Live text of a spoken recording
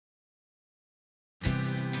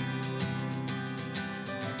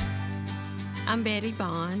I'm Betty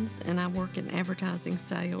Bonds, and I work in advertising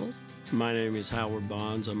sales. My name is Howard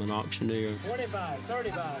Bonds. I'm an auctioneer. 45,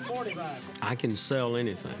 35, 45. I can sell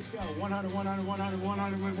anything. Let's go. 100, 100, 100,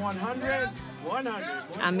 100, 100,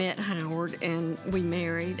 100. I met Howard, and we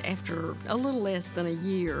married after a little less than a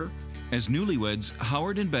year. As newlyweds,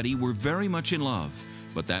 Howard and Betty were very much in love,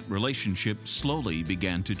 but that relationship slowly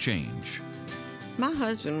began to change. My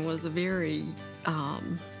husband was a very, I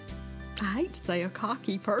hate to say a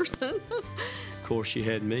cocky person. Of course, she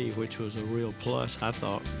had me, which was a real plus, I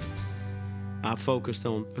thought. I focused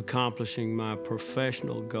on accomplishing my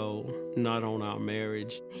professional goal, not on our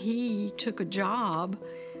marriage. He took a job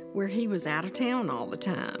where he was out of town all the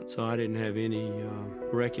time. So I didn't have any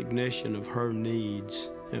recognition of her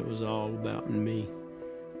needs. It was all about me.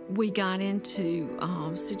 We got into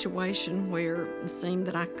a situation where it seemed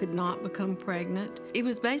that I could not become pregnant. It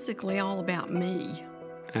was basically all about me.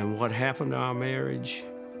 And what happened to our marriage?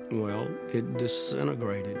 Well, it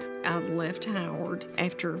disintegrated. I left Howard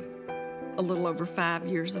after a little over 5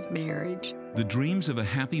 years of marriage. The dreams of a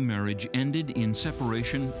happy marriage ended in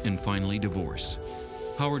separation and finally divorce.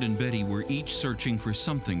 Howard and Betty were each searching for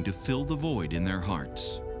something to fill the void in their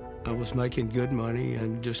hearts. I was making good money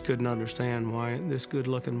and just couldn't understand why this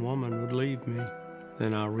good-looking woman would leave me.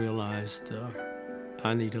 Then I realized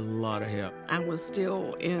I need a lot of help. I was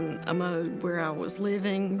still in a mode where I was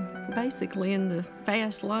living basically in the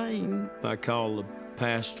fast lane. I called the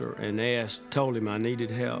pastor and told him I needed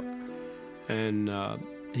help. And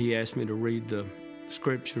he asked me to read the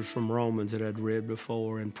scriptures from Romans that I'd read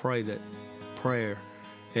before and pray that prayer,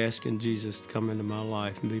 asking Jesus to come into my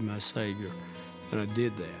life and be my Savior. And I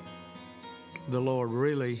did that. The Lord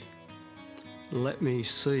really let me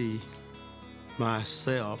see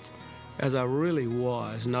myself as I really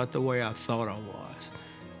was, not the way I thought I was,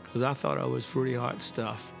 because I thought I was pretty hot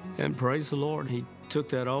stuff. And praise the Lord, He took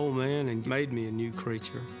that old man and made me a new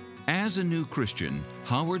creature. As a new Christian,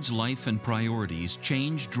 Howard's life and priorities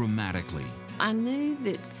changed dramatically. I knew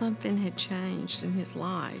that something had changed in his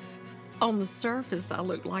life. On the surface, I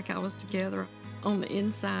looked like I was together. On the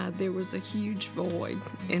inside, there was a huge void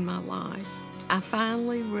in my life. I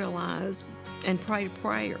finally realized and prayed a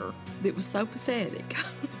prayer that was so pathetic.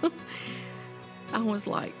 I was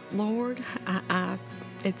like, Lord, I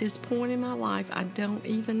at this point in my life, I don't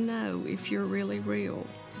even know if you're really real.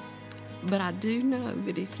 But I do know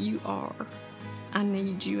that if you are, I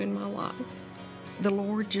need you in my life. The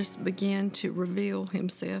Lord just began to reveal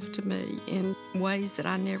Himself to me in ways that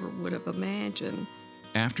I never would have imagined.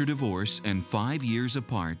 After divorce and 5 years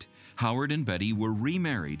apart, Howard and Betty were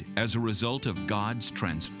remarried as a result of God's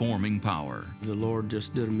transforming power. The Lord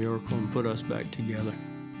just did a miracle and put us back together.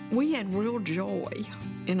 We had real joy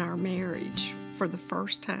in our marriage for the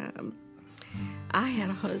first time. I had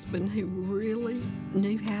a husband who really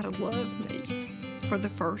knew how to love me for the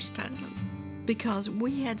first time because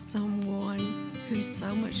we had someone who's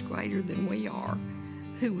so much greater than we are,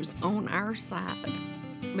 who was on our side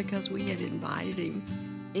because we had invited him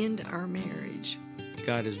into our marriage.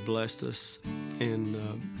 God has blessed us in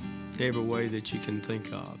every way that you can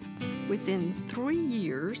think of. Within 3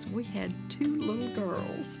 years, we had 2 little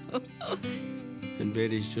girls. And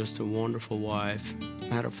Betty's just a wonderful wife.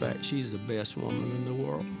 Matter of fact, she's the best woman in the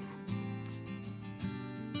world.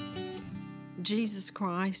 Jesus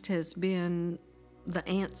Christ has been the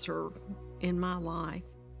answer in my life.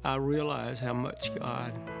 I realize how much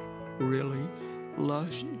God really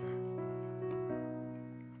loves you.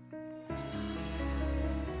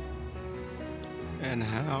 And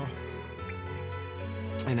how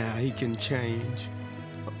He can change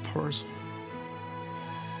a person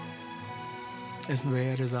as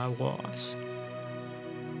bad as I was.